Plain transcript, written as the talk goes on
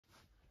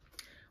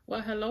Well,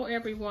 hello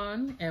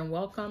everyone, and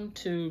welcome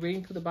to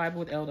Reading Through the Bible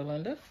with Elder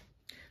Linda.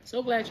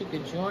 So glad you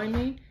could join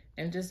me,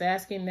 and just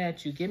asking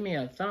that you give me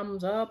a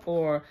thumbs up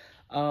or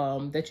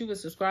that you would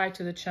subscribe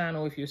to the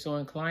channel if you're so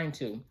inclined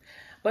to.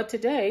 But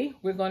today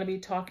we're going to be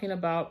talking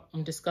about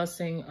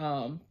discussing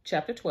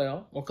chapter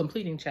 12, or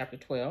completing chapter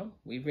 12.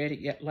 We read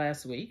it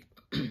last week.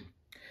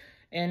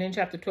 And in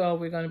chapter 12,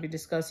 we're going to be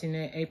discussing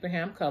the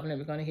Abraham covenant.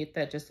 We're going to hit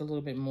that just a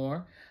little bit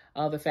more.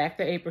 The fact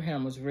that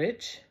Abraham was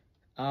rich.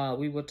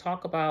 We will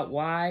talk about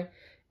why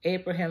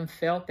Abraham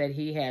felt that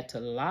he had to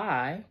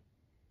lie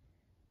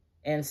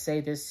and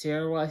say that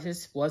Sarah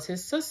was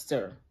his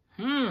sister.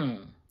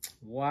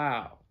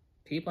 Wow.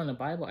 People in the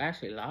Bible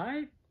actually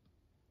lied?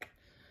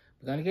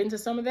 We're going to get into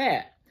some of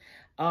that.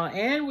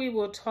 And we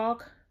will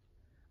talk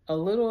a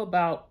little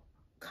about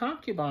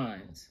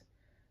concubines,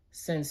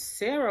 since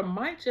Sarah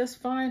might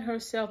just find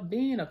herself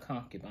being a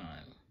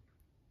concubine.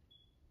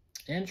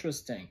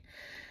 Interesting.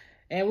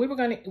 And we're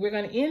going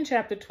to end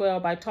chapter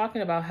 12 by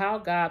talking about how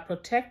God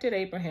protected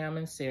Abraham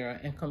and Sarah,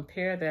 and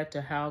compare that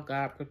to how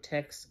God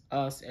protects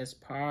us as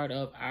part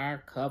of our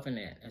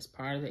covenant. As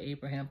part of the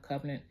Abraham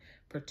covenant,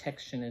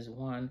 protection is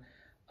one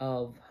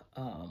of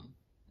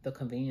the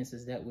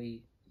conveniences that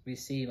we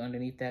receive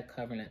underneath that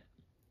covenant.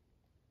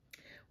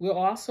 We'll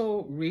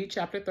also read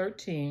chapter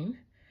 13,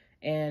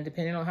 and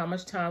depending on how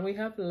much time we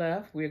have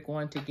left, we're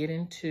going to get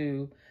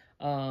into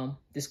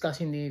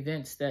discussing the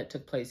events that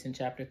took place in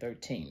chapter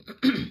 13.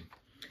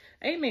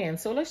 Amen.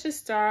 So let's just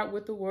start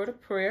with the word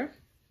of prayer.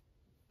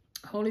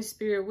 Holy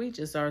Spirit, we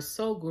just are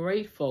so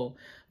grateful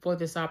for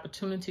this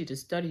opportunity to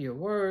study your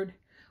word.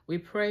 We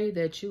pray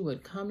that you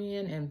would come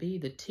in and be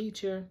the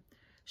teacher.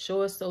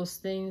 Show us those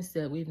things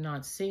that we've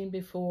not seen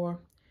before.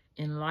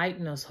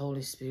 Enlighten us,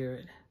 Holy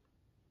Spirit.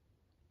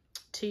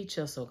 Teach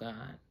us, oh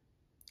God.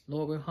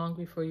 Lord, we're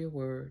hungry for your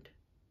word.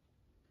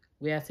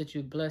 We ask that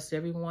you bless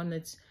everyone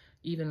that's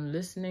even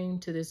listening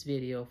to this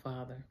video,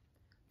 Father.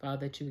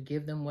 Father, that you would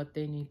give them what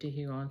they need to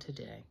hear on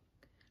today.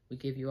 We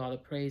give you all the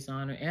praise,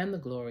 honor, and the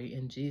glory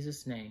in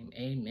Jesus' name.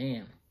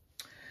 Amen.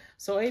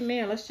 So,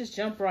 amen. Let's just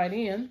jump right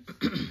in.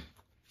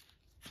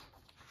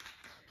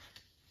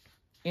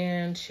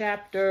 In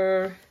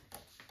chapter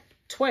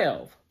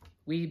 12,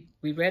 we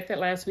read that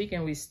last week,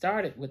 and we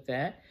started with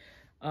that.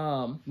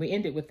 We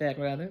ended with that,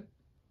 rather.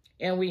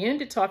 And we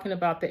ended talking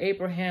about the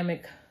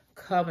Abrahamic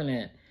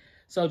covenant.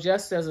 So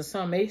just as a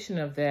summation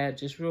of that,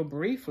 just real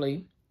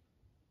briefly,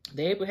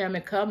 the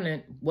Abrahamic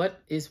covenant, what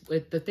is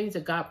the things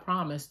that God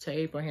promised to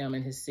Abraham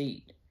and his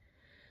seed,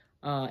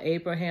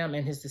 Abraham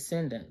and his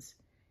descendants.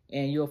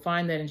 And you'll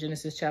find that in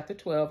Genesis chapter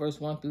 12, verse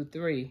 1 through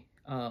 3,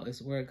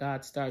 is where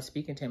God starts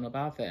speaking to him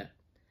about that.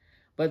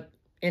 But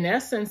in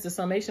essence, the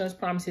summation of his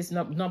promises,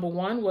 number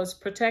one was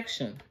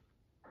protection.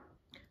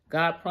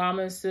 God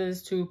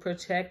promises to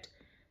protect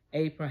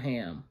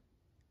Abraham.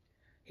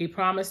 He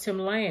promised him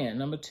land,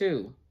 number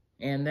two,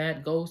 and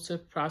that goes to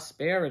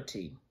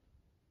prosperity.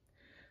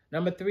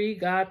 Number three,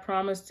 God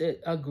promised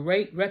it a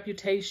great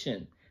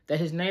reputation, that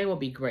his name will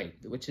be great,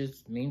 which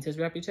means his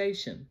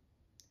reputation.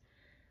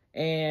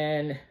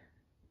 And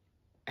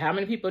how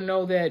many people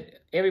know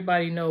that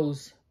everybody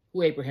knows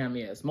who Abraham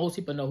is? Most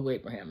people know who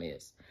Abraham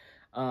is.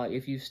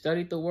 If you've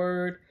studied the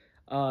word,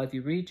 if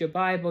you read your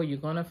Bible, you're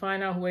going to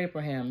find out who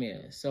Abraham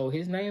is. So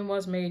his name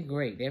was made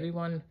great.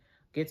 Everyone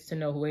gets to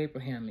know who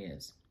Abraham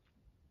is.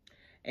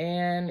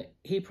 And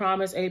he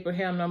promised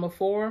Abraham, number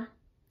four,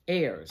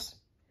 heirs.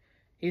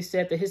 He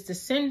said that his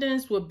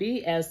descendants would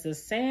be as the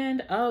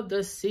sand of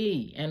the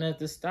sea and as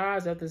the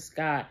stars of the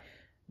sky.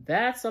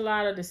 That's a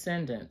lot of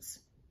descendants.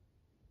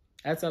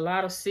 That's a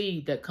lot of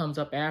seed that comes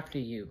up after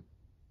you.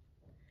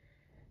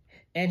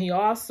 And he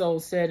also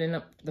said,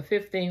 in the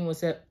fifth thing was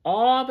that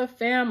all the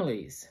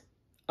families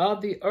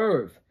of the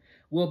earth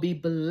will be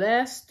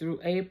blessed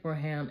through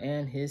Abraham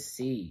and his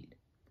seed.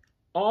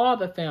 All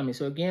the families.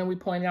 So again, we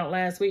pointed out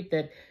last week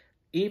that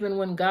even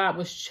when God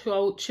was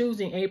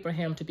choosing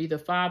Abraham to be the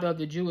father of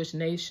the Jewish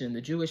nation,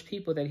 the Jewish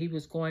people that he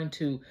was going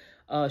to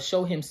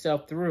show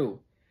himself through,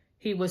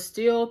 he was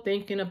still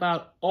thinking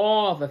about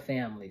all the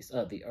families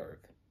of the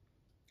earth.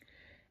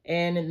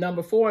 And in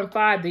number 4 and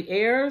 5, the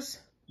heirs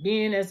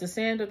being as the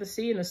sand of the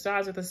sea and the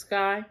stars of the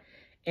sky,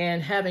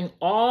 and having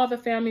all the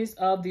families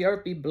of the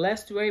earth be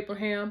blessed through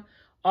Abraham,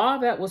 all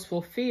that was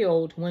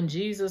fulfilled when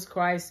Jesus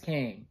Christ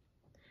came.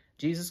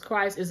 Jesus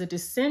Christ is a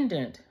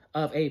descendant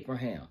of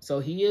Abraham.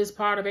 So he is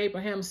part of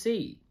Abraham's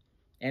seed.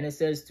 And it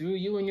says, through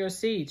you and your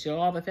seed shall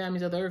all the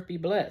families of the earth be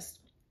blessed.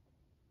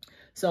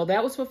 So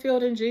that was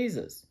fulfilled in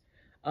Jesus.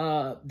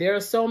 There are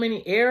so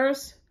many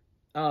heirs,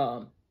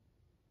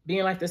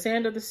 being like the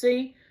sand of the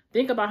sea.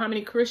 Think about how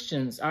many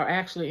Christians are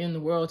actually in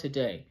the world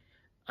today.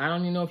 I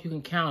don't even know if you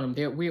can count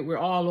them. We're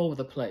all over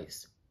the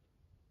place.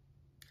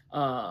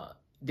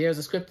 There's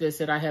a scripture that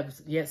said, I have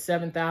yet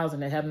 7,000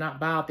 that have not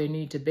bowed their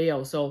knee to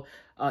Baal. So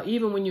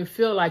even when you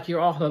feel like you're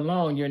all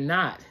alone, you're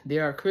not.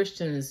 There are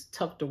Christians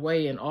tucked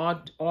away in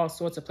all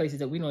sorts of places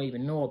that we don't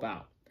even know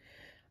about.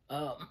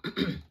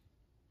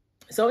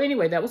 So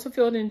anyway, that was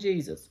fulfilled in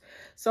Jesus.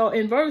 So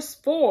in verse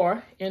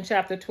 4 in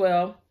chapter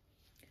 12,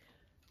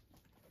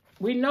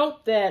 we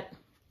note that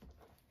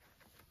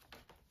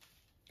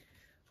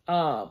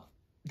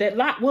that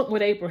Lot went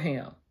with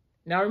Abraham.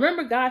 Now,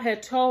 remember, God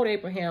had told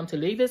Abraham to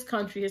leave his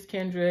country, his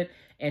kindred,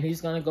 and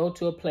he's going to go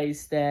to a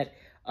place that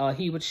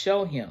he would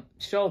show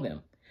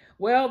them.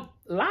 Well,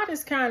 Lot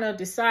is kind of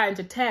deciding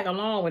to tag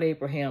along with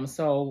Abraham.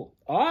 So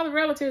all the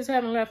relatives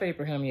haven't left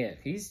Abraham yet.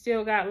 He's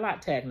still got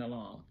Lot tagging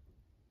along.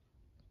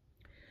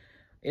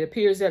 It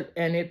appears that,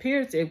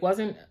 it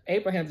wasn't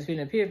Abraham's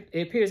decision.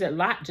 It appears that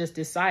Lot just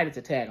decided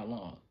to tag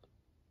along.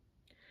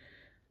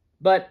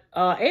 But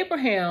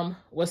Abraham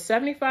was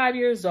 75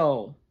 years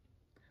old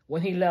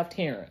when he left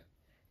Haran.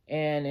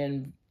 And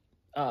in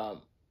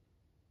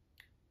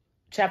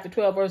chapter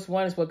 12, verse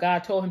 1 is where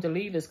God told him to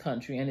leave his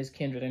country and his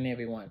kindred and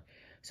everyone.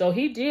 So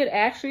he did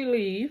actually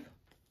leave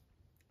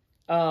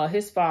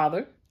his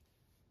father.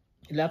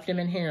 He left him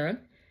in Haran.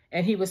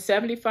 And he was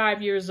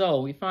 75 years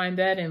old. We find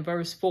that in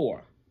verse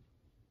 4.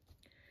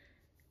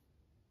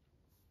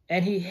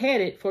 And he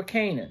headed for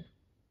Canaan.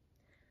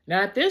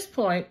 Now, at this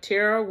point,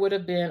 Terah would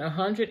have been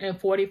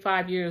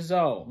 145 years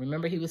old.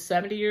 Remember, he was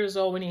 70 years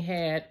old when he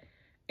had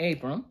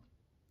Abram.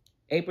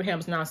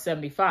 Abraham's now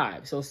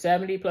 75. So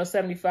 70 plus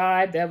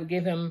 75, that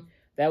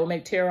would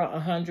make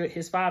Terah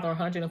his father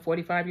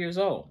 145 years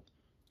old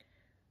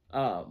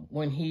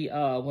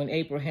when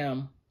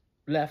Abraham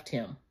left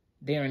him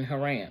there in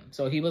Haran.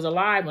 So he was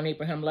alive when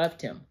Abraham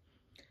left him.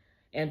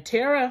 And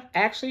Terah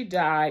actually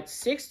died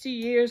 60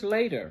 years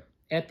later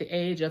at the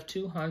age of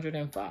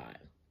 205.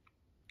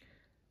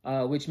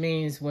 Which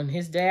means when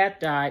his dad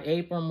died,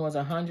 Abram was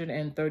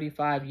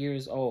 135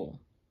 years old.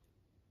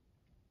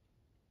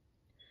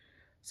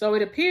 So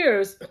it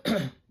appears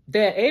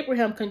that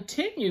Abraham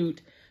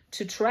continued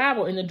to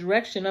travel in the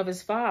direction of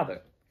his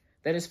father,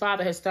 that his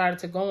father had started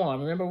to go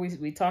on. Remember,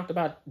 we talked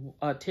about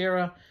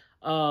Terah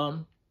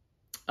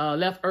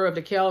left Ur of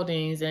the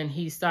Chaldeans, and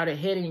he started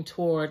heading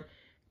toward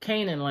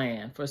Canaan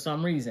land for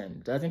some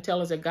reason. Doesn't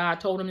tell us that God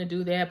told him to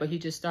do that, but he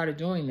just started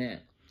doing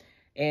that.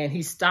 And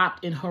he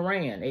stopped in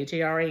Haran,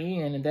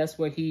 H-A-R-A-N, and that's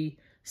where he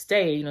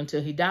stayed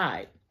until he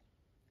died.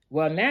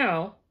 Well,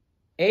 now,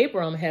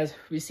 Abram has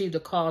received a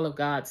call of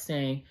God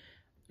saying,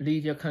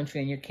 leave your country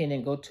and your kin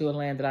and go to a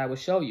land that I will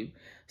show you.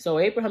 So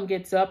Abraham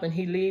gets up and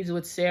he leaves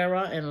with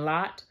Sarah and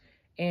Lot.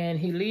 And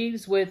he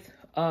leaves with,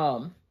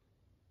 in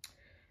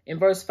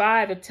verse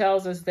 5, it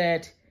tells us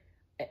that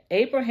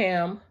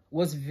Abraham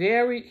was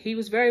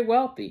very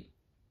wealthy.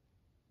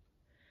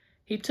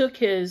 He took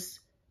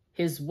his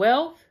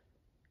wealth.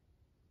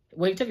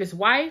 Well, he took his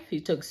wife,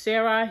 he took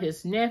Sarah,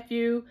 his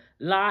nephew,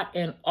 Lot,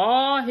 and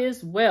all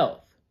his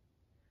wealth.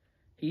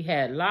 He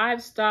had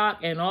livestock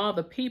and all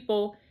the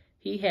people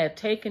he had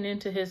taken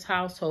into his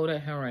household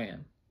at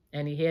Haran.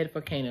 And he headed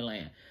for Canaan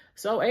land.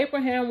 So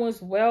Abraham was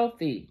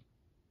wealthy.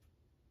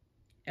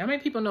 How many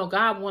people know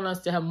God wants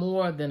us to have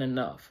more than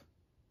enough?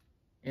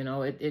 You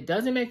know, it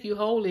doesn't make you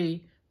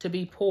holy to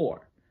be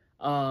poor.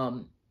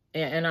 And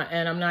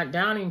I'm not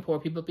downing poor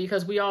people,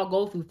 because we all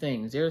go through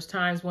things. There's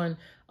times when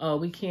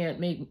we can't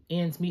make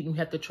ends meet, and we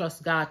have to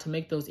trust God to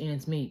make those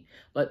ends meet.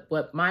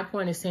 But my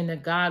point is saying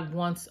that God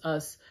wants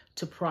us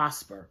to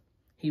prosper.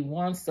 He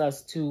wants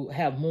us to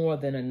have more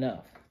than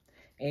enough.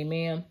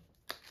 Amen.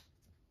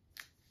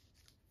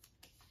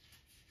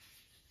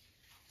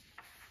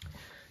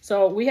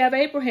 So we have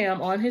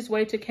Abraham on his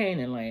way to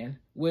Canaan land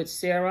with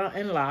Sarah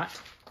and Lot.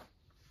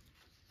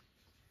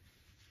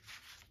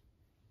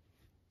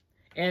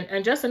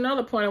 And just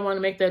another point I want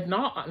to make, that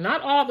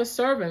not all the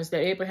servants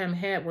that Abraham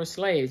had were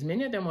slaves.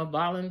 Many of them were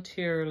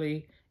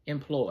voluntarily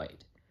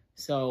employed.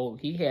 So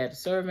he had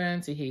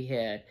servants, he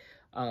had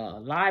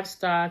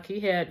livestock,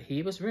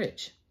 he was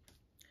rich.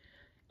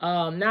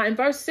 Now in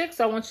verse 6,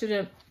 I want you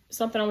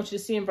to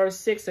see in verse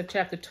 6 of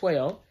chapter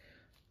 12.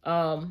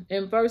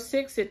 In verse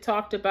 6, it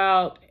talked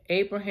about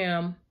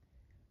Abraham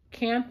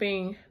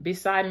camping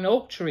beside an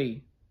oak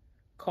tree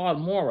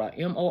called Moreh,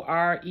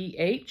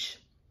 M-O-R-E-H.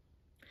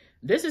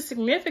 This is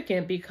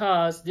significant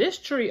because this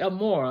tree of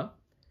Moreh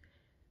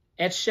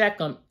at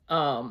Shechem,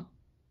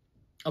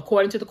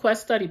 according to the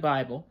Quest Study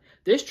Bible,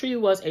 this tree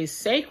was a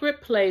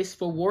sacred place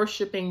for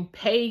worshiping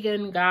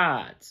pagan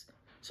gods.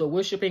 So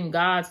worshiping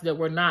gods that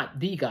were not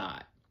the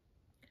God.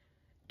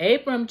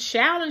 Abram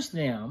challenged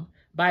them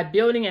by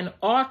building an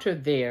altar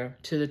there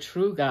to the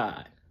true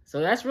God.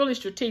 So that's really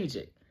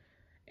strategic.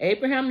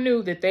 Abraham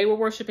knew that they were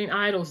worshiping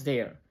idols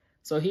there.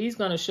 So he's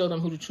going to show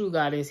them who the true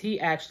God is. He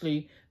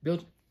actually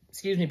built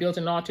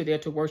an altar there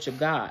to worship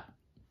God.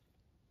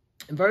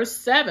 In verse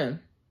 7,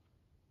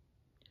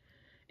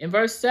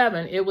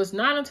 it was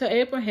not until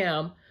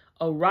Abraham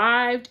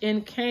arrived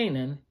in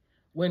Canaan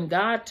when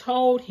God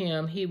told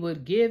him he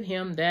would give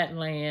him that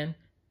land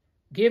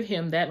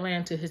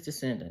to his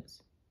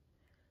descendants.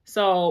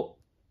 So,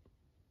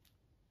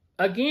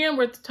 again,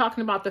 we're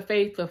talking about the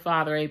faith of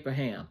Father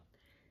Abraham.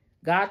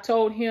 God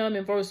told him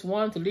in verse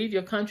 1 to leave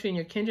your country and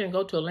your kindred and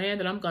go to a land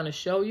that I'm going to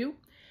show you.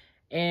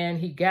 And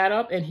he got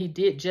up and he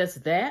did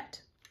just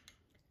that,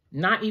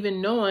 not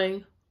even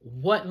knowing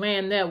what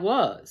land that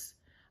was.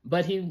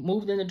 But he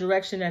moved in the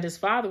direction that his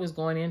father was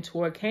going in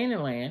toward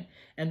Canaan land.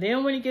 And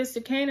then when he gets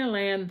to Canaan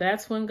land,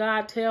 that's when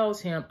God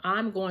tells him,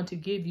 I'm going to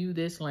give you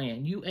this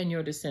land, you and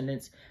your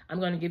descendants. I'm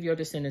going to give your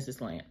descendants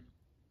this land.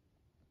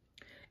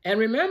 And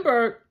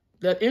remember,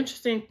 the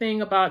interesting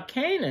thing about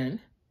Canaan,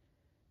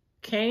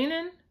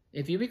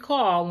 if you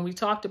recall, when we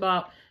talked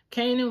about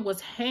Canaan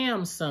was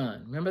Ham's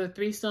son. Remember the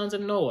 3 sons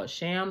of Noah,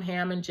 Shem,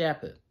 Ham, and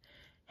Japheth.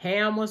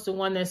 Ham was the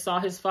one that saw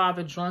his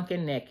father drunk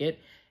and naked,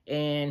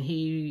 and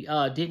he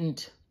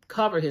didn't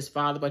cover his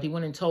father, but he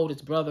went and told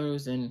his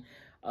brothers, and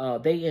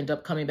they end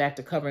up coming back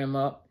to cover him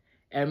up.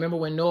 And remember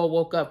when Noah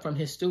woke up from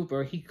his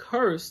stupor, he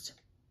cursed,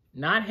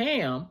 not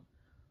Ham,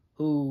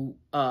 who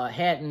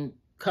hadn't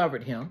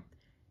covered him.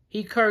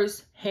 He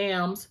cursed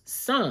Ham's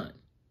son,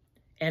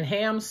 and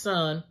Ham's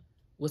son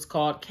was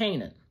called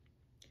Canaan.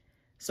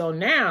 So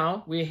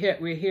now we're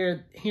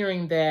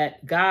hearing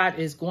that God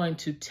is going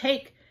to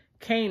take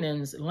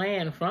Canaan's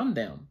land from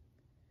them.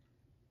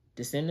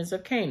 Descendants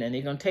of Canaan,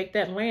 they're going to take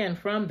that land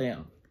from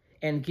them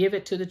and give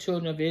it to the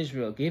children of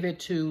Israel, give it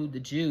to the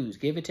Jews,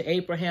 give it to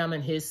Abraham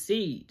and his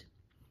seed,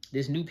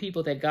 this new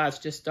people that God's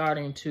just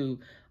starting to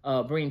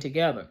bring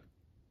together.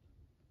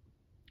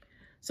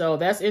 So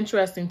that's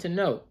interesting to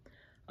note.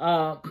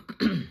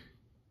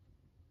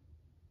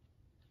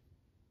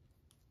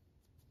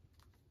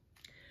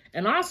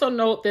 And also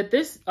note that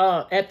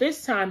at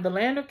this time, the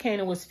land of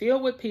Canaan was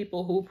filled with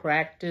people who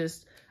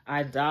practiced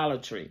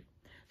idolatry.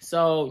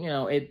 So, you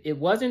know, it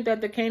wasn't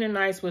that the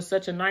Canaanites were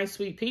such a nice,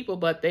 sweet people,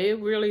 but they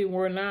really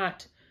were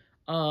not.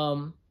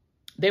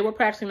 They were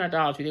practicing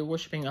idolatry. They were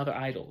worshiping other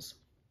idols.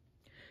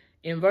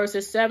 In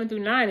verses 7 through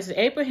 9, it says,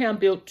 Abraham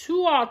built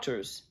 2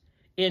 altars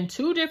in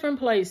 2 different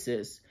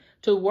places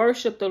to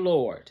worship the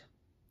Lord.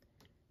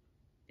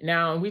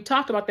 Now, we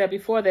talked about that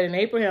before, that in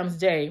Abraham's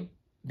day,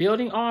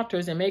 building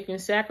altars and making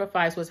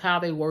sacrifice was how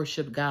they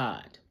worshiped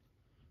God.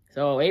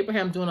 So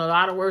Abraham's doing a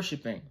lot of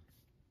worshiping.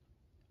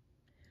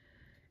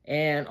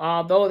 And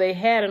although they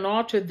had an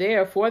altar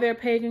there for their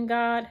pagan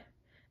god,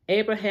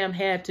 Abraham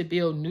had to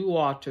build new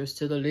altars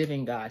to the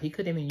living God. He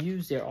couldn't even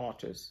use their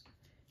altars.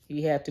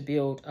 He had to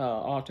build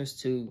altars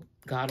to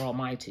God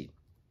Almighty.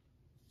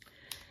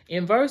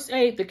 In verse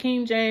 8, the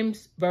King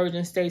James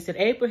Version states that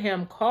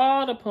Abraham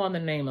called upon the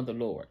name of the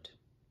Lord.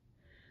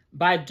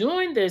 By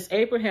doing this,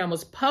 Abraham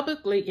was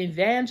publicly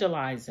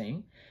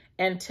evangelizing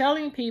and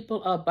telling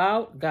people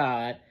about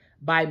God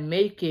by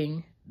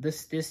making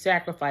this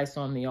sacrifice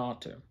on the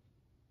altar.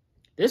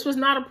 This was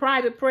not a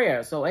private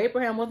prayer, so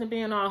Abraham wasn't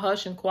being all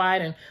hush and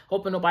quiet and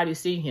hoping nobody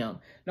see him.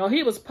 No,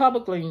 he was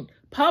publicly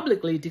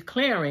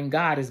declaring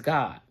God is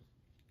God.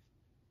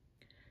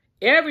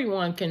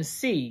 Everyone can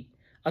see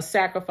a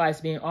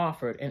sacrifice being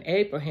offered and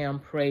Abraham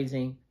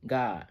praising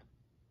God.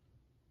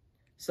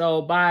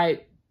 So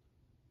by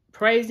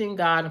praising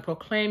God and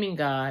proclaiming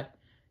God,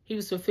 he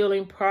was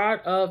fulfilling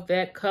part of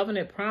that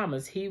covenant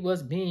promise. He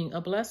was being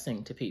a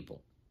blessing to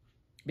people.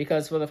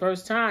 Because for the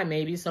first time,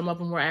 maybe some of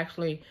them were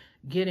actually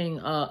getting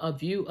a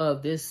view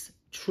of this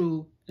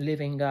true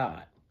living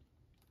God.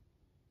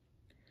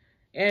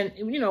 And,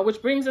 you know,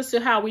 which brings us to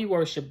how we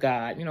worship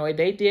God. You know,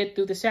 they did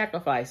through the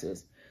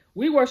sacrifices.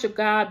 We worship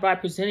God by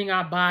presenting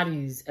our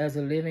bodies as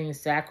a living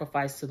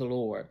sacrifice to the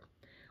Lord.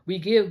 We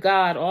give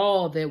God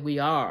all that we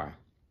are.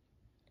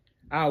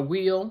 Our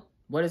will,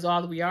 what is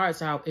all that we are?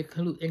 It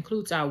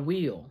includes our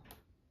will,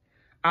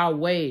 our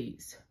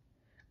ways,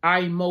 our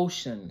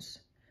emotions,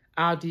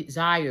 our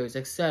desires,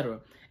 etc.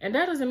 And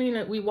that doesn't mean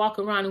that we walk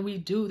around and we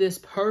do this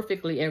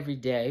perfectly every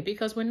day,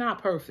 because we're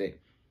not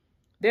perfect.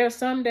 There are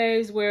some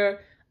days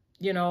where,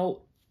 you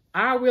know,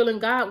 our will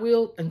and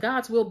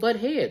God's will butt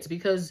heads,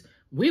 because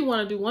we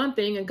want to do one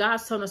thing and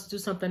God's telling us to do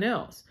something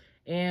else.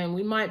 And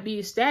we might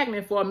be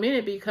stagnant for a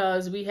minute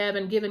because we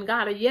haven't given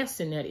God a yes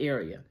in that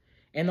area.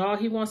 And all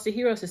he wants to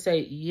hear us to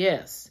say,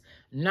 yes,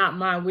 not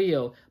my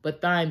will,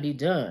 but thine be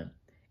done.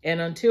 And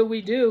until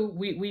we do,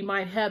 we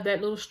might have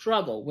that little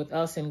struggle with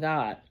us and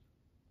God.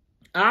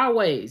 Our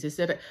ways, it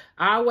said,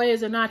 our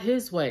ways are not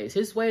his ways.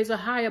 His ways are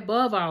high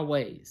above our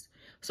ways.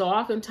 So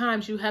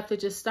oftentimes you have to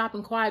just stop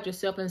and quiet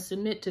yourself and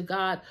submit to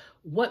God.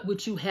 What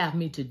would you have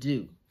me to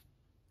do?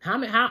 How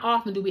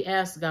often do we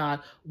ask God,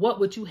 what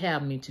would you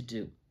have me to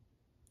do?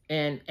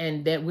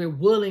 And that we're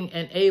willing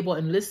and able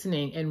and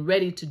listening and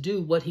ready to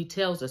do what he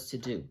tells us to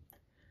do.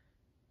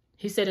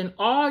 He said, in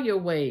all your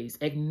ways,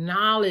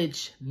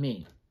 acknowledge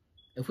me.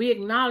 If we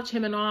acknowledge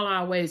him in all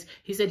our ways,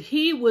 he said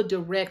he would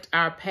direct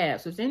our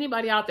paths. So if there's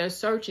anybody out there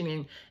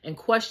searching and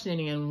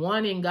questioning and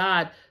wanting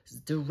God's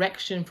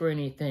direction for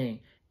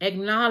anything,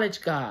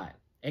 acknowledge God.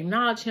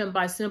 Acknowledge him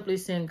by simply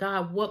saying,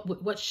 God,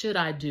 what should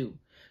I do?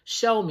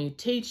 Show me,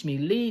 teach me,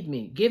 lead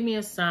me, give me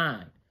a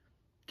sign,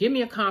 give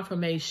me a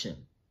confirmation.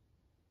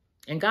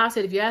 And God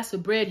said, if you ask for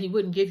bread, he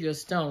wouldn't give you a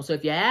stone. So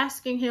if you're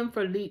asking him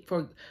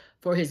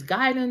for his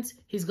guidance,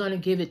 he's going to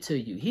give it to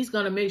you. He's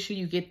going to make sure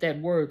you get that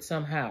word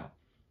somehow.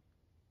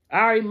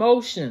 Our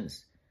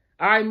emotions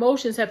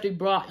have to be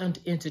brought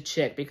into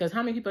check, because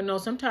how many people know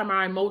sometimes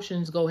our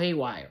emotions go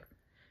haywire,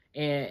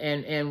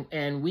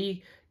 and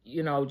we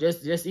You know,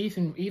 just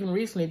even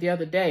recently, the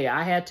other day,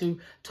 I had to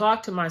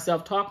talk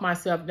myself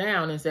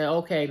down and say,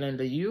 okay,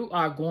 Linda, you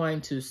are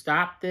going to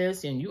stop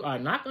this and you are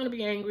not going to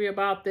be angry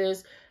about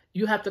this.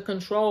 You have to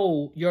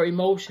control your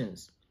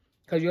emotions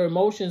because your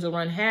emotions will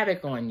run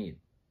havoc on you.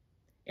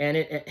 And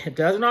it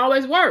doesn't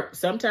always work.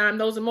 Sometimes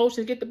those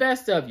emotions get the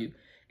best of you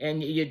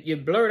and you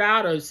blurt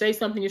out or say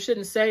something you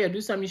shouldn't say or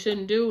do something you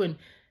shouldn't do.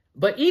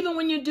 But even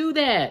when you do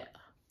that,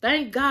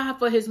 thank God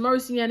for his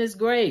mercy and his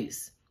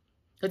grace.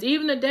 Because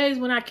even the days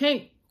when I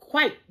can't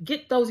quite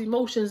get those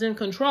emotions in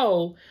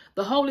control,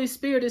 the Holy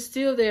Spirit is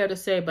still there to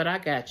say, but I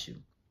got you.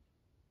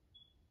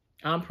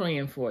 I'm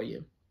praying for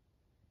you.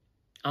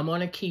 I'm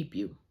going to keep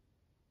you.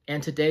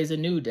 And today's a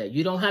new day.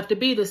 You don't have to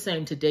be the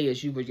same today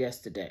as you were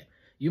yesterday.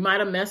 You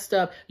might have messed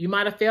up. You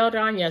might have fell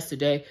down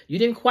yesterday. You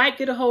didn't quite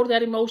get a hold of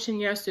that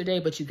emotion yesterday,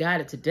 but you got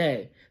it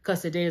today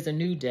because today is a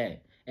new day.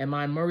 And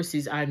my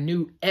mercies are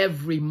new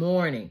every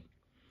morning.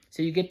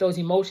 So you get those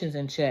emotions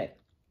in check.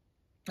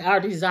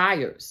 Our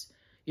desires.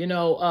 You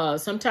know,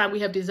 sometimes we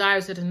have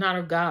desires that are not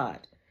of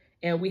God.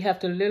 And we have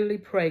to literally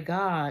pray,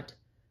 God,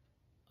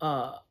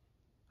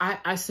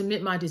 I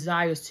submit my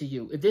desires to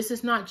you. If this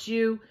is not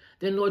you,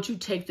 then Lord, you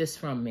take this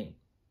from me.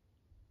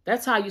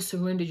 That's how you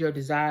surrender your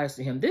desires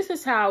to him. This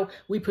is how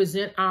we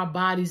present our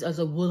bodies as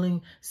a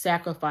willing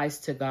sacrifice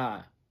to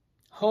God.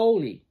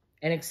 Holy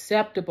and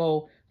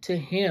acceptable to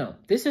him.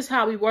 This is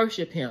how we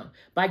worship him.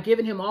 By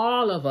giving him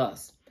all of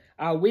us.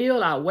 Our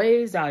will, our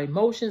ways, our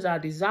emotions, our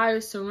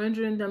desires,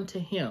 surrendering them to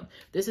him.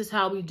 This is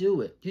how we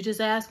do it. You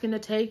just ask him to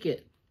take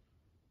it.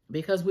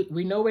 Because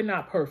we know we're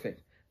not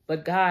perfect.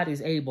 But God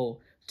is able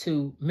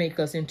to make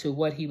us into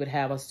what he would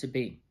have us to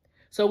be.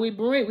 So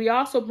we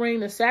also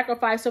bring the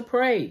sacrifice of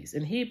praise.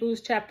 In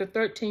Hebrews chapter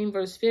 13,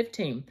 verse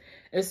 15,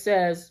 it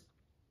says,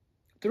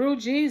 through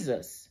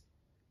Jesus,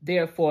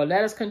 therefore,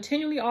 let us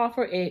continually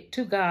offer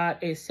to God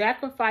a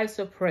sacrifice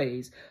of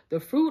praise, the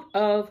fruit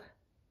of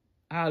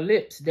our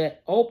lips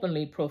that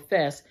openly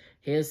profess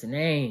his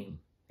name.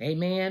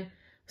 Amen.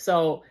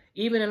 So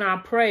even in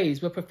our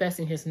praise, we're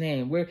professing his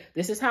name.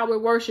 This is how we're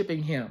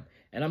worshiping him.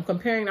 And I'm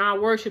comparing our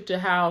worship to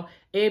how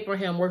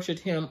Abraham worshiped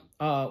him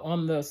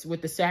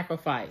with the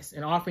sacrifice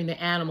and offering the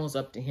animals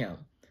up to him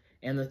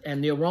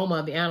and the aroma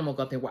of the animal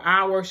up there. Where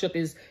our worship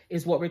is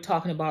what we're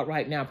talking about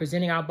right now,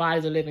 presenting our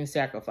bodies a living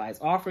sacrifice,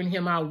 offering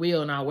him our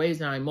will and our ways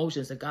and our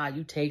emotions. And God,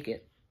 you take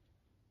it.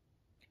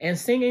 And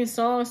singing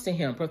songs to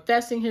him,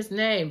 professing his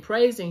name,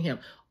 praising him.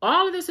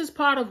 All of this is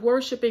part of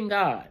worshiping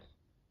God.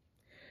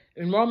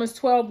 In Romans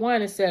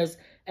 12:1, it says,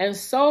 and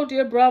so,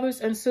 dear brothers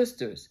and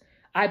sisters,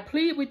 I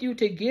plead with you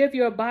to give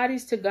your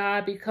bodies to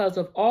God because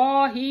of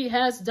all he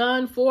has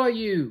done for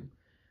you.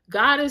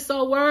 God is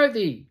so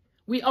worthy.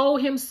 We owe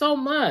him so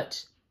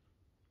much.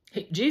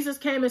 Jesus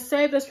came and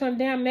saved us from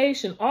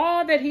damnation.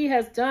 All that he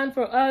has done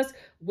for us,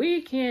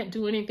 we can't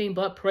do anything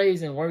but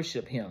praise and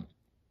worship him.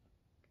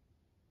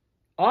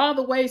 All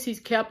the ways he's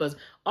kept us,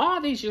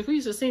 all these years, we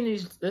used to sing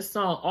this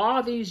song,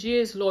 all these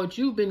years, Lord,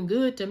 you've been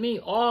good to me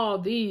all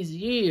these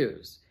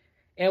years.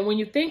 And when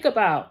you think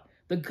about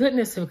the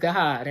goodness of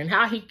God and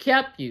how he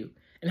kept you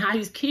and how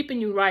he's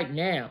keeping you right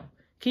now,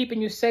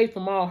 keeping you safe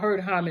from all hurt,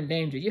 harm, and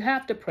danger, you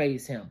have to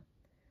praise him.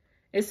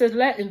 It says,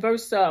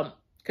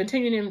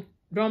 continuing in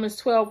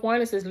Romans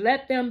 12:1, it says,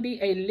 let them be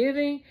a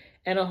living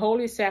and a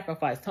holy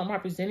sacrifice. Talking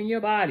about presenting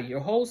your body,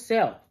 your whole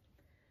self,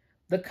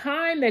 the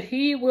kind that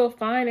he will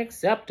find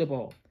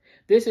acceptable.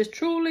 This is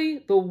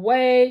truly the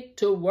way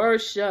to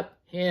worship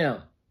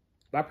him,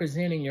 by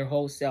presenting your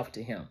whole self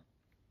to him.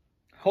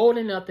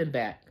 Holding nothing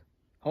back.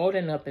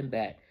 Holding nothing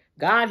back.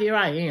 God, here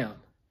I am.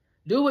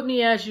 Do with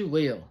me as you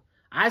will.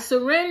 I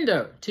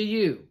surrender to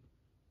you.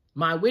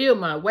 My will,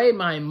 my way,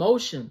 my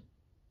emotion.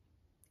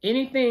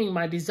 Anything,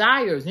 my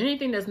desires,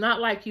 anything that's not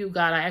like you,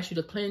 God, I ask you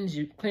to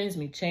cleanse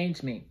me,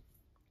 change me.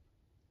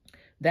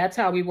 That's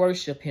how we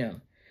worship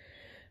him.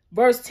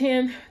 Verse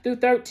 10 through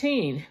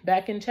 13,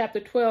 back in chapter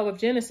 12 of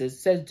Genesis,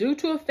 says, due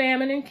to a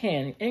famine in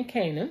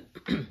Canaan,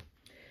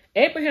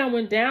 Abraham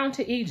went down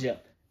to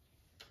Egypt,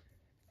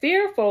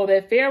 fearful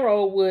that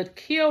Pharaoh would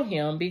kill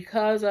him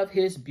because of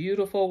his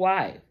beautiful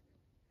wife.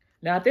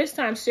 Now, at this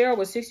time, Sarah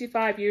was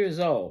 65 years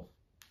old,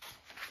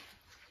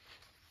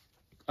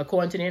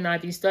 according to the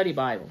NIV Study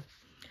Bible.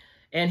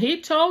 And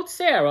he told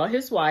Sarah,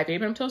 his wife,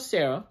 Abraham told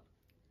Sarah,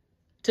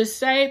 to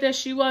say that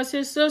she was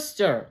his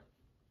sister.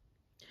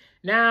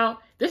 Now,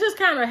 this is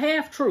kind of a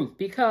half-truth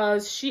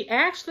because she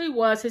actually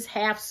was his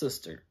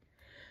half-sister.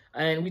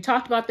 And we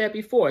talked about that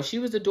before. She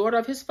was the daughter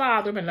of his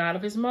father, but not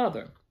of his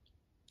mother.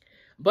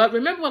 But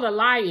remember what a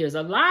lie is.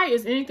 A lie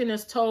is anything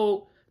that's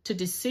told to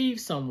deceive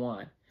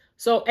someone.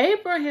 So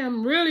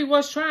Abraham really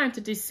was trying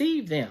to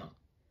deceive them.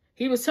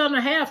 He was telling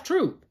a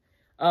half-truth.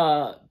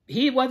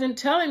 He wasn't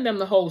telling them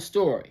the whole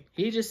story.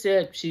 He just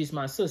said, she's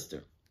my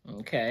sister.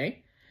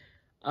 Okay.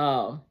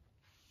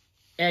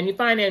 And you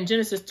find that in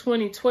Genesis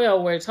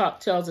 20:12, where it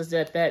tells us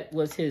that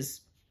was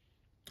his,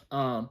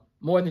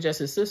 more than just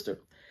his sister.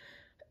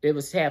 It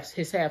was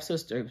his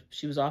half-sister.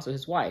 She was also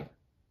his wife.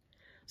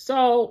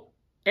 So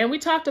And we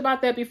talked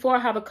about that before,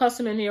 how the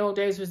custom in the old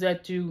days was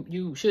that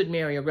you should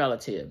marry a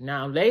relative.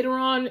 Now, later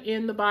on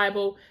in the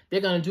Bible,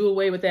 they're going to do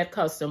away with that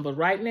custom. But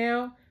right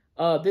now,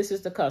 this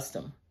is the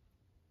custom,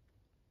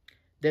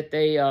 that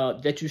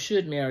that you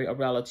should marry a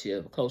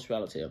relative, a close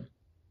relative.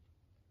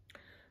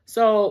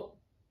 So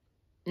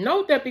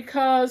note that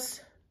because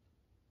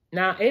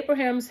now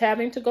Abraham's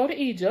having to go to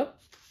Egypt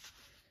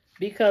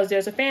because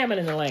there's a famine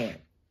in the land.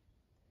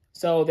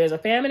 So there's a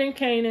famine in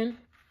Canaan.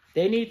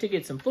 They need to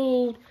get some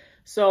food.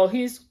 So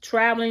he's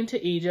traveling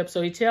to Egypt.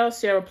 So he tells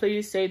Sarah,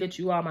 please say that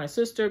you are my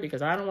sister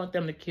because I don't want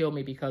them to kill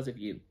me because of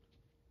you.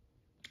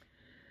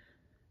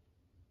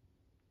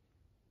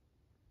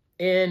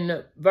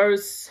 In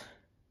verse,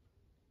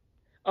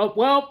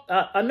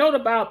 a note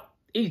about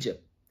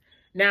Egypt.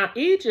 Now,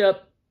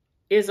 Egypt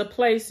is a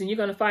place, and you're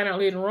going to find out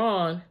later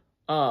on,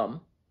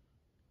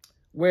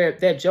 where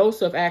that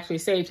Joseph actually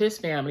saved his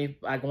family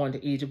by going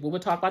to Egypt. We'll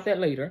talk about that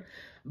later.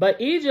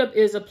 But Egypt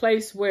is a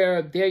place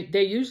where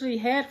they usually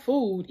had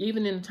food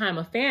even in the time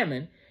of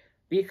famine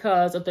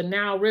because of the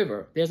Nile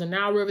River. There's a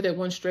Nile River that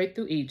went straight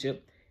through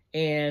Egypt.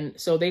 And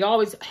so they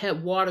always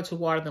had water to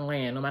water the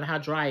land. No matter how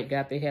dry it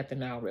got, they had the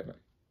Nile River.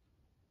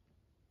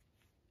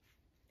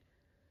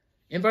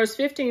 In verse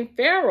 15,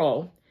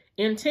 Pharaoh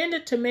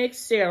intended to make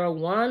Sarah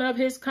one of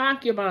his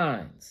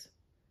concubines.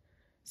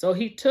 So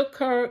he took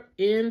her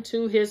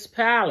into his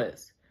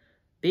palace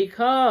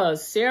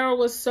because Sarah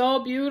was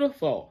so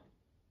beautiful.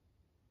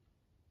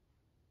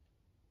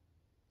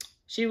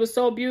 She was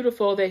so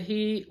beautiful that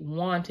he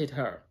wanted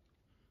her.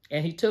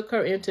 And he took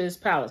her into his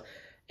palace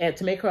and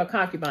to make her a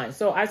concubine.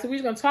 So I said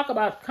we're going to talk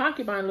about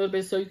concubine a little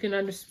bit so you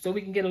can so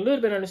we can get a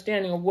little bit of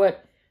understanding of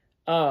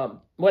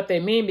what they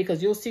mean,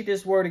 because you'll see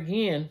this word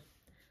again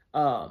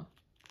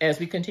as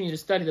we continue to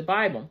study the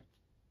Bible.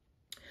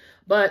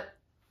 But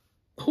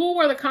who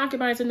were the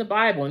concubines in the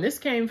Bible? And this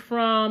came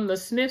from the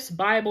Smith's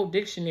Bible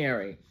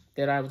Dictionary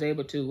that I was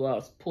able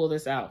to pull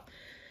this out.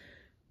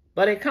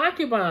 But a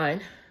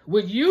concubine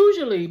would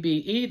usually be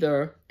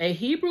either a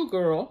Hebrew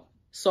girl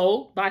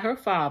sold by her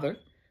father.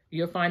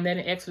 You'll find that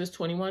in Exodus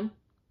 21,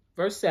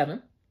 verse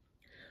 7.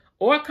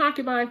 Or a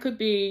concubine could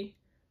be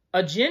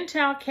a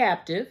Gentile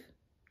captive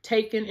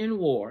taken in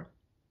war.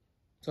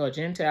 So a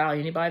Gentile,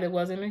 anybody that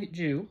wasn't a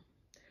Jew,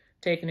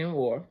 taken in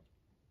war.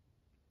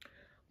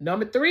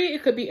 Number 3,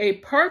 it could be a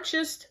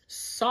purchased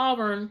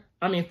foreign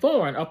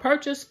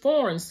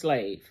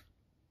slave.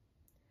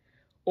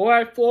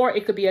 Or 4,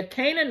 it could be a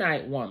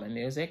Canaanite woman.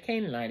 There's that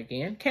Canaanite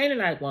again.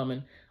 Canaanite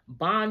woman,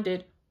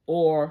 bonded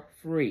or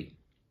free.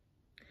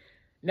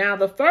 Now,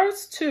 the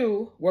first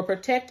two were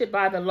protected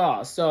by the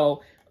law.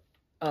 So,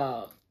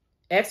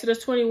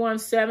 Exodus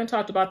 21:7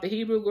 talked about the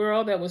Hebrew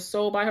girl that was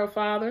sold by her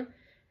father.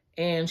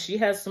 And she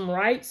has some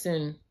rights.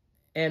 And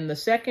the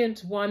second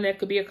one that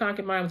could be a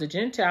concubine was a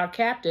Gentile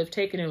captive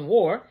taken in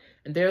war.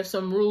 And there's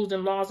some rules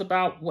and laws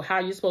about how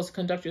you're supposed to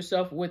conduct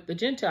yourself with the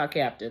Gentile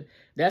captive.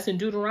 That's in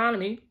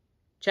Deuteronomy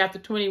chapter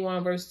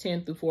 21, verse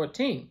 10 through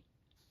 14.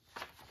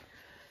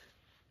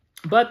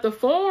 But the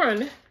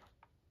foreign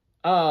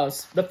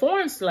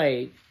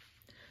slave,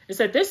 it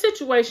said this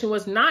situation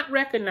was not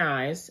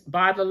recognized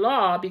by the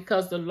law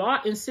because the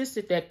law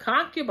insisted that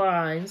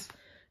concubines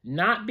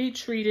not be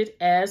treated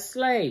as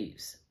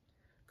slaves.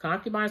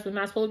 Concubines were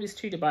not supposed to be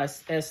treated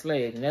as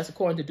slaves. And that's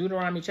according to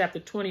Deuteronomy chapter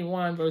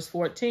 21, verse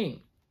 14.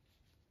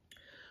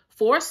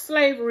 Forced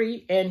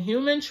slavery and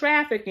human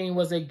trafficking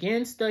was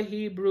against the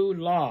Hebrew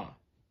law.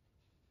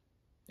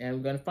 And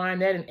we're going to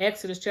find that in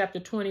Exodus chapter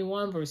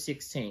 21, verse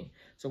 16.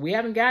 So we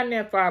haven't gotten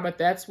that far, but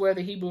that's where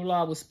the Hebrew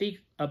law will speak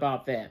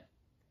about that.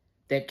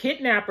 That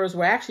kidnappers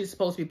were actually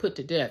supposed to be put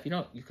to death.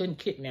 You couldn't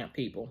kidnap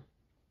people.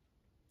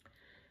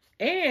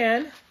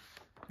 And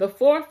the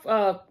fourth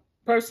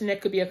person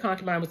that could be a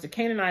concubine was the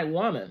Canaanite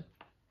woman.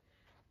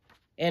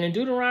 And in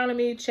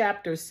Deuteronomy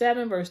chapter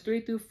 7, verse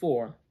 3 through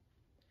 4,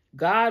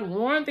 God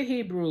warned the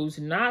Hebrews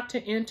not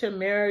to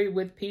intermarry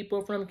with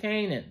people from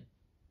Canaan,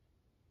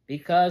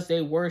 because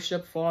they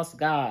worship false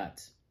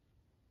gods.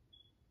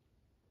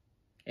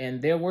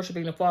 And their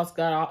worshiping the false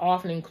god are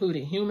often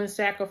included human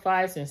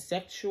sacrifice and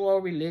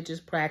sexual religious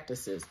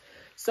practices.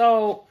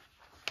 So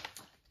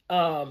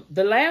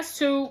the last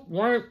two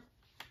weren't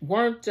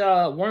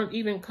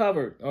even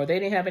covered, or they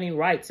didn't have any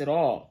rights at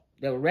all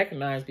that were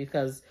recognized,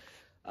 because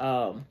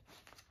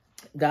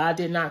God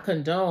did not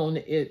condone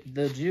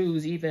the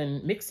Jews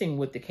even mixing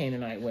with the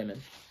Canaanite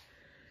women.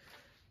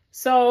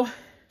 So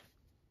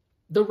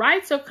the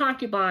rights of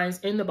concubines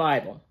in the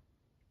Bible.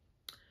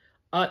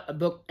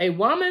 A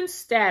woman's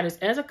status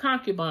as a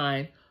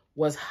concubine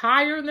was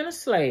higher than a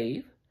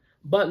slave,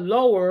 but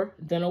lower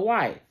than a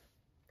wife.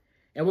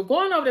 And we're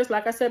going over this,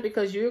 like I said,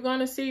 because you're going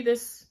to see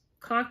this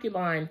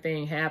concubine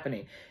thing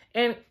happening.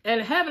 And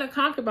having a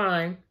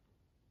concubine,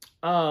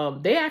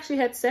 they actually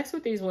had sex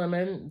with these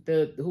women.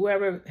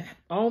 Whoever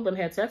owned them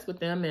had sex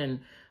with them and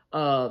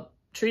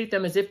treated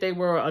them as if they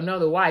were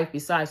another wife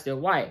besides their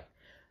wife.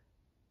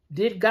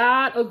 Did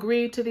God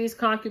agree to these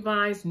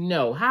concubines?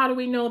 No. How do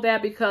we know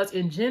that? Because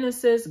in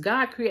Genesis,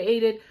 God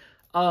created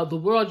the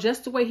world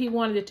just the way he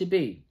wanted it to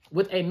be,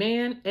 with a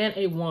man and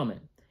a woman.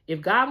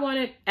 If God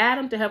wanted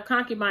Adam to have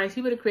concubines,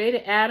 he would have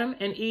created Adam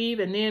and Eve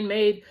and then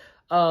made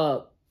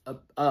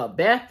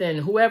Beth and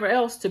whoever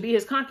else to be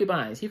his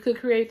concubines. He could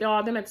create all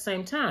of them at the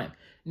same time.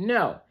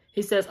 No,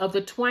 he says, of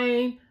the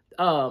twain,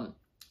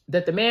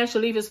 that the man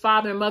shall leave his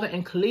father and mother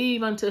and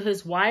cleave unto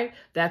his wife.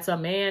 That's a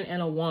man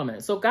and a woman.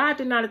 So God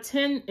did not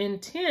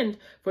intend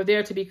for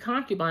there to be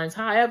concubines.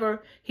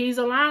 However, he's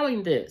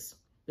allowing this.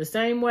 The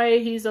same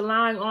way he's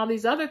allowing all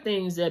these other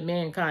things that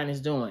mankind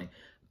is doing.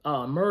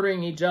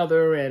 Murdering each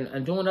other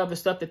and doing other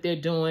stuff that they're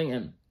doing.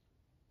 And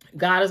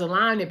God is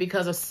allowing it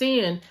because of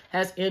sin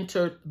has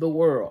entered the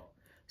world.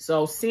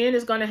 So sin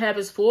is going to have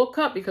its full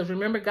cup, because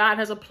remember, God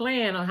has a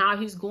plan on how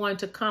he's going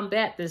to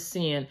combat this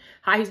sin,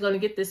 how he's going to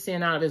get this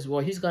sin out of his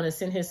world. He's going to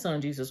send his son,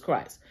 Jesus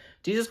Christ.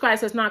 Jesus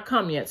Christ has not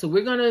come yet. So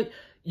you're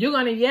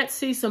going to yet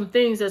see some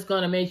things that's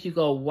going to make you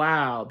go,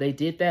 wow, they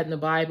did that in the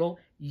Bible.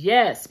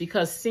 Yes,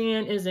 because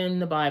sin is in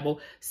the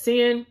Bible.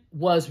 Sin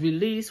was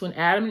released when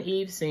Adam and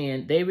Eve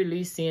sinned. They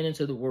released sin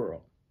into the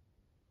world.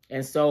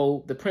 And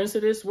so the prince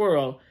of this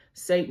world,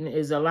 Satan,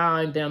 is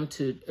allowing them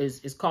to,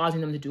 is causing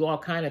them to do all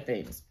kinds of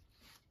things.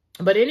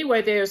 But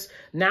anyway,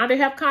 now they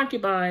have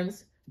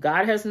concubines.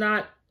 God has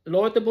not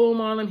lowered the boom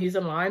on them. He's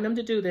allowing them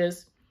to do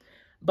this.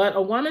 But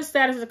a woman's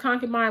status as a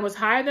concubine was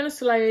higher than a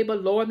slave,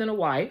 but lower than a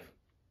wife.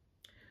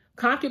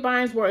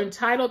 Concubines were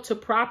entitled to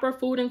proper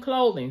food and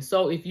clothing.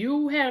 So if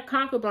you had a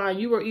concubine,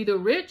 you were either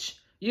rich,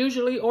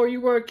 usually, or you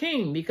were a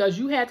king, because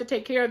you had to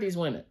take care of these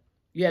women.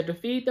 You had to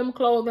feed them,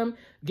 clothe them,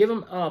 give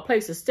them a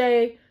place to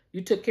stay.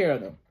 You took care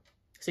of them.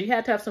 So you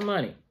had to have some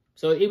money.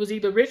 So it was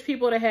either rich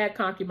people that had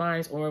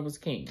concubines or it was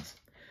kings.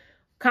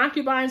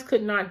 Concubines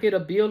could not get a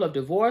bill of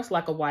divorce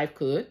like a wife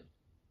could.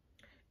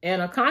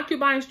 And a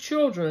concubine's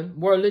children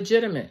were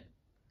legitimate.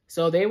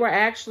 So they were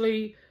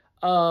actually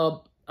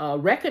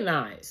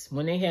recognized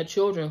when they had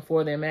children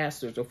for their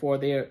masters or for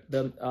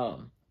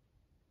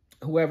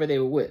whoever they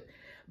were with.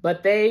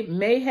 But they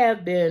may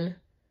have been,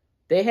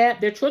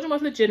 their children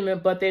was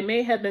legitimate, but they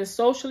may have been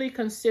socially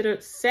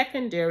considered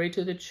secondary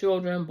to the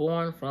children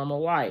born from a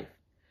wife.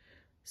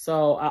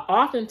 So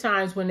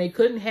oftentimes when they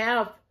couldn't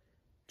have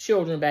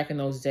children back in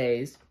those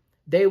days,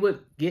 they would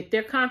get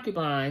their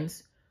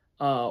concubines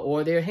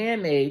or their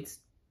handmaids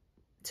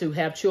to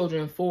have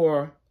children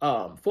for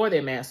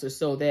their masters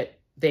so that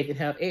they could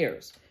have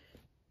heirs.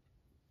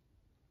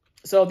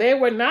 So they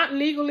were not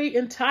legally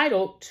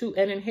entitled to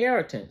an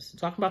inheritance. I'm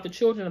talking about the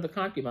children of the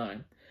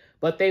concubine.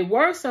 But they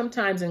were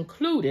sometimes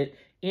included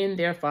in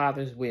their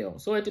father's will.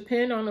 So it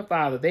depended on the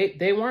father.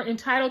 They weren't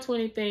entitled to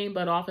anything,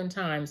 but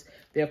oftentimes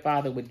their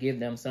father would give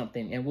them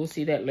something. And we'll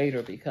see that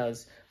later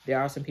because there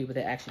are some people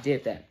that actually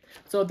did that.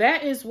 So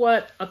that is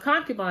what a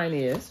concubine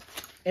is.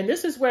 And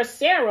this is where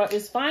Sarah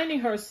is finding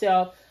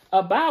herself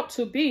about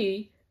to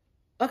be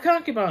a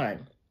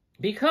concubine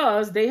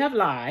because they have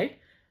lied.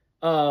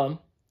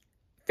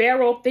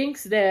 Pharaoh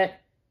thinks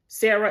that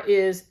Sarah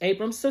is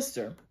Abram's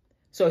sister.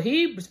 So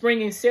he was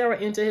bringing Sarah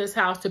into his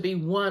house to be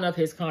one of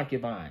his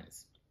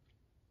concubines.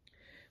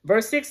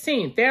 Verse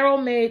 16, Pharaoh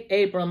made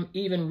Abram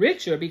even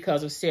richer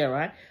because of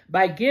Sarai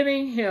by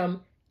giving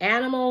him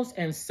animals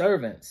and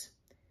servants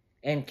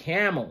and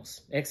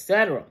camels,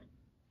 etc.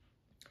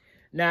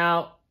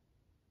 Now,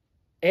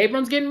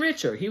 Abram's getting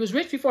richer. He was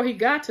rich before he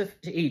got to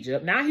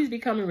Egypt. Now he's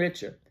becoming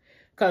richer.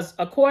 Because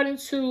according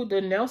to the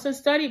Nelson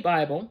Study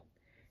Bible,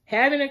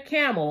 having a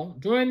camel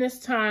during this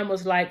time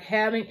was like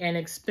having an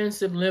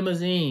expensive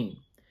limousine.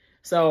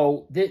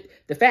 So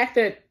the fact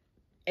that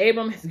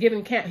Abram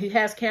he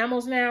has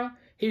camels now,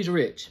 he's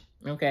rich.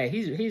 Okay,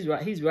 he's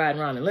riding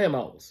around in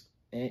limos.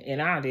 In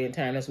our day and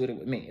time, that's what it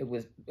would mean.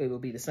 It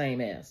would be the same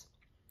as.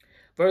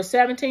 Verse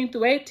 17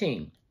 through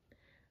 18.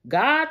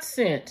 God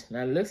sent,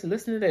 now listen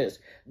to this.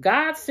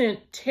 God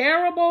sent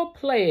terrible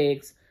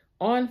plagues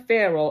on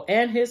Pharaoh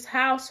and his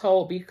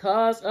household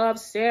because of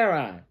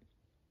Sarai.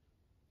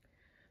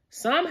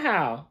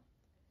 Somehow,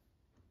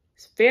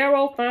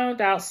 Pharaoh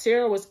found out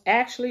Sarah was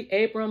actually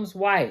Abram's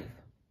wife.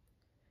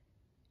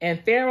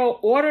 And Pharaoh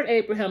ordered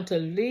Abraham to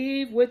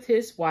leave with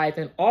his wife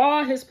and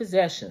all his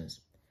possessions.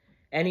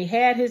 And he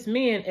had his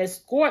men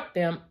escort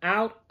them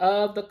out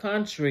of the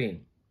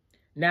country.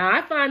 Now,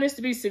 I find this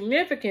to be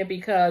significant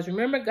because,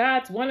 remember,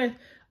 God's one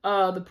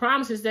of the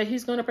promises that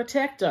he's going to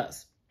protect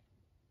us.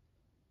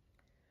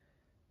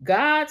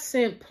 God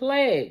sent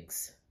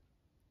plagues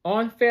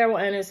on Pharaoh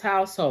and his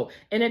household.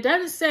 And it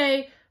doesn't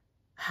say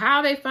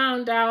how they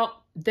found out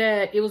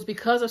that it was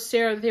because of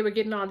Sarah that they were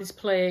getting all these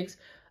plagues.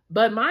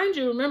 But mind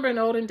you, remember in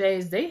olden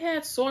days, they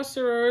had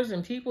sorcerers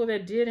and people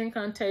that did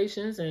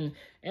incantations, and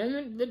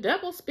the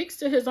devil speaks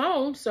to his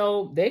own.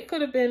 So they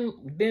could have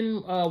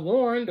been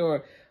warned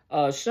or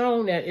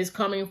shown that it's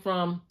coming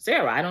from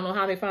Sarah. I don't know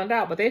how they found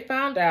out, but they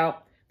found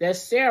out that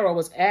Sarah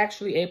was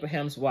actually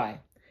Abraham's wife.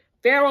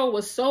 Pharaoh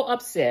was so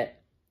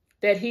upset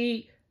that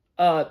he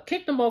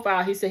kicked them both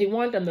out. He said he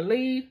wanted them to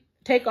leave,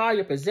 take all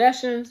your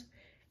possessions.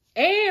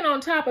 And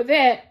on top of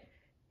that,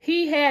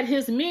 he had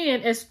his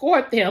men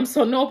escort them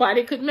so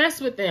nobody could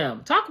mess with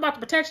them. Talk about the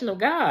protection of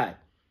God.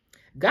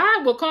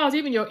 God will cause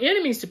even your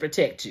enemies to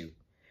protect you.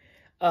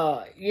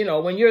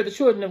 when you're the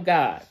children of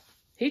God.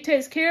 He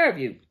takes care of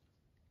you.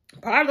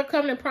 Part of the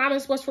covenant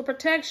promise was for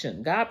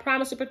protection. God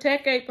promised to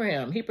protect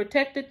Abraham. He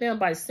protected them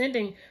by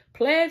sending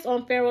plagues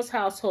on Pharaoh's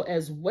household,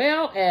 as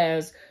well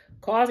as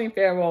causing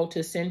Pharaoh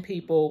to send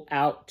people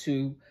out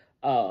to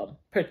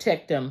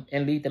protect them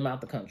and lead them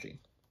out the country.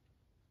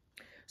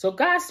 So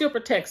God still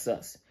protects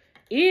us.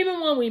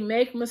 Even when we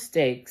make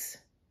mistakes,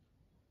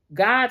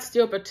 God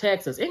still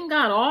protects us. Isn't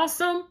God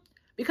awesome?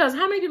 Because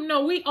how many people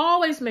know we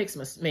always make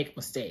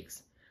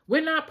mistakes?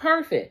 We're not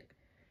perfect.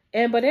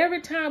 But every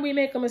time we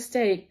make a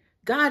mistake,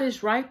 God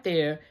is right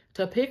there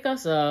to pick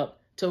us up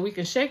so we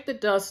can shake the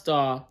dust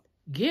off,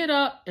 get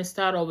up, and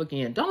start over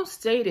again. Don't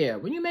stay there.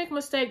 When you make a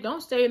mistake,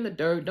 don't stay in the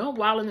dirt. Don't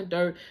wallow in the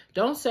dirt.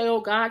 Don't say, oh,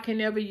 God can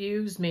never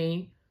use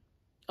me.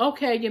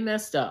 Okay, you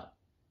messed up.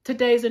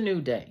 Today's a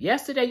new day.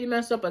 Yesterday you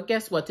messed up, but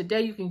guess what?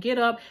 Today you can get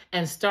up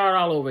and start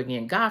all over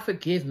again. God,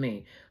 forgive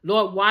me.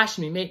 Lord, wash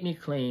me, make me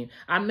clean.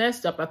 I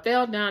messed up. I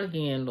fell down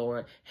again,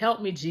 Lord. Help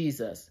me,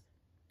 Jesus.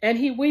 And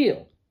he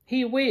will.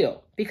 He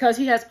will, because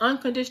he has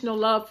unconditional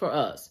love for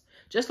us,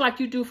 just like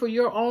you do for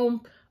your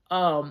own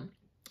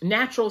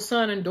natural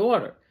son and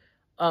daughter.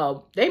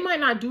 They might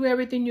not do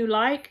everything you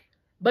like,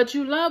 but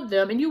you love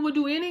them and you will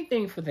do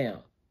anything for them.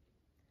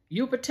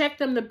 You protect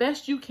them the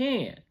best you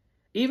can,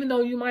 even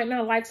though you might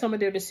not like some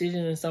of their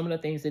decisions and some of the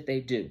things that they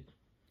do.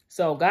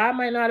 So God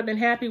might not have been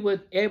happy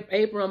with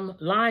Abram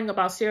lying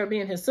about Sarah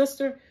being his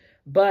sister,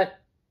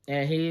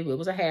 it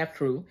was a half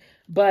true,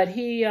 but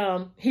he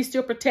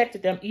still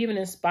protected them even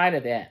in spite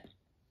of that.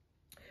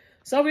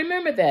 So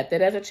remember that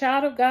as a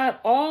child of God,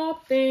 all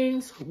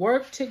things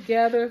work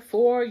together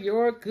for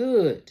your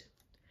good.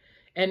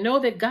 And know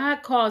that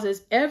God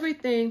causes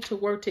everything to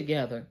work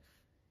together.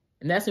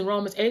 And that's in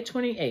Romans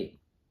 8:28.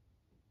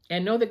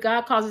 And know that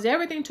God causes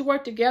everything to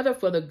work together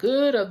for the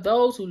good of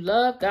those who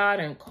love God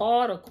and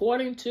called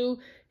according to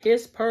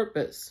his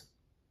purpose.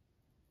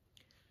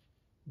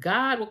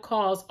 God will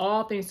cause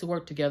all things to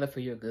work together for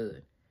your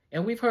good.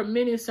 And we've heard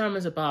many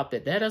sermons about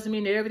that. That doesn't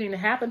mean that everything that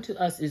happened to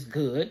us is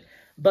good,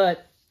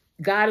 but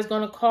God is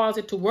going to cause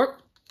it to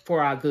work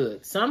for our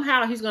good.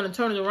 Somehow he's going to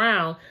turn it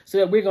around so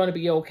that we're going to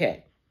be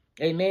okay.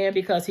 Amen.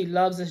 Because he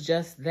loves us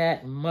just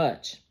that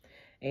much.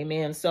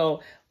 Amen.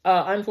 So,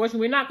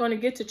 unfortunately, we're not going to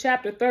get to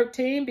chapter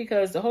 13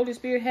 because the Holy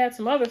Spirit had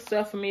some other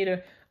stuff for me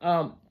to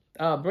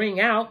bring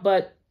out.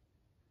 But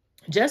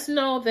just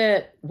know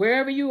that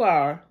wherever you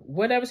are,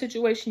 whatever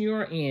situation you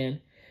are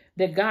in,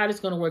 that God is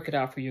going to work it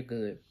out for your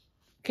good.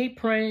 Keep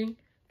praying.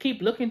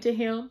 Keep looking to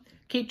him.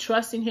 Keep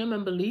trusting him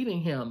and believing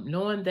him,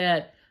 knowing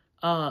that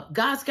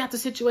God's got the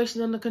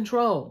situation under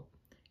control.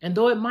 And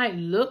though it might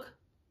look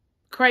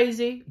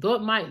crazy, though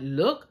it might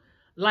look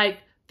like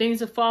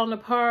things are falling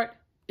apart,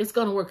 it's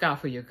going to work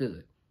out for your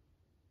good.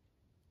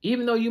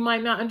 Even though you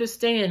might not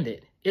understand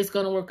it, it's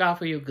going to work out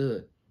for your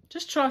good.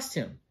 Just trust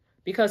him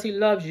because he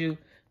loves you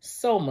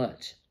so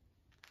much.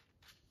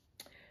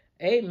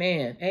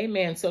 Amen.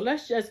 Amen. So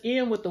let's just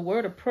end with the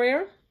word of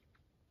prayer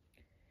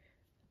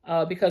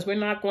because we're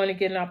not going to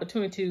get an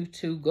opportunity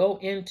to go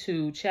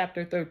into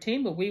chapter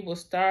 13, but we will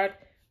start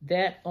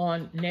that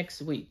on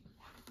next week.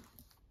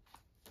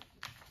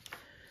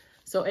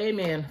 So,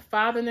 amen.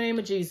 Father, in the name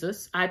of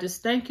Jesus, I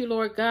just thank you,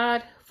 Lord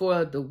God,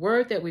 for the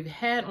word that we've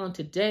had on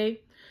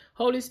today.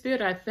 Holy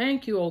Spirit, I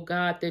thank you, oh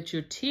God, that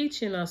you're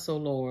teaching us, oh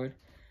Lord,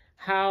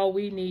 how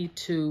we need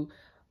to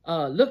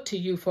look to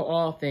you for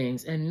all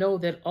things and know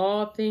that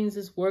all things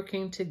is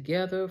working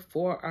together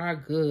for our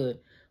good.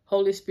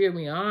 Holy Spirit,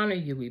 we honor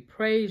you, we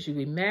praise you,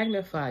 we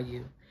magnify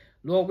you.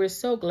 Lord, we're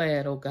so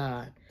glad, oh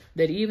God,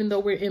 that even though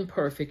we're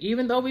imperfect,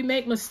 even though we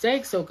make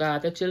mistakes, oh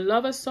God, that you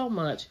love us so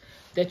much,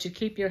 that you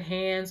keep your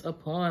hands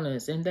upon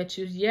us and that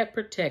you yet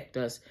protect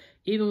us,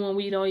 even when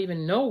we don't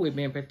even know we're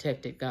being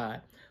protected,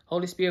 God.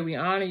 Holy Spirit, we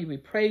honor you, we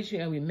praise you,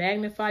 and we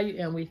magnify you,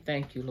 and we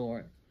thank you,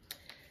 Lord.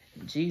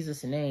 In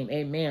Jesus' name,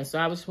 amen. So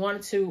I just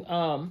wanted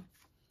to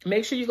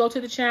make sure you go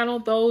to the channel.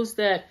 Those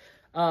that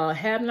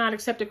have not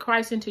accepted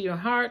Christ into your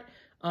heart,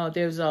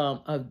 there's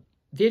a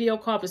video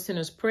called The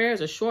Sinner's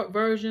Prayers, a short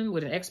version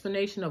with an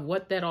explanation of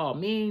what that all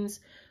means.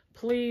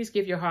 Please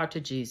give your heart to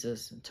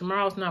Jesus.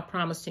 Tomorrow's not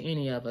promised to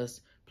any of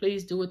us.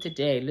 Please do it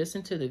today.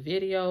 Listen to the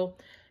video,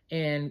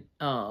 and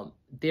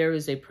there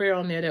is a prayer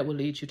on there that will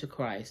lead you to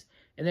Christ.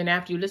 And then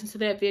after you listen to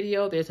that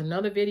video, there's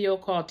another video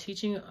called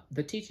Teaching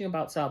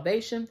About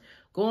Salvation.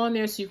 Go on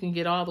there so you can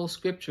get all those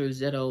scriptures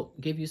that'll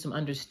give you some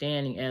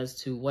understanding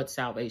as to what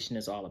salvation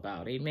is all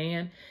about.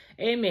 Amen.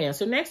 Amen.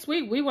 So next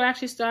week, we will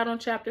actually start on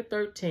chapter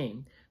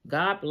 13.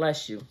 God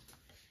bless you.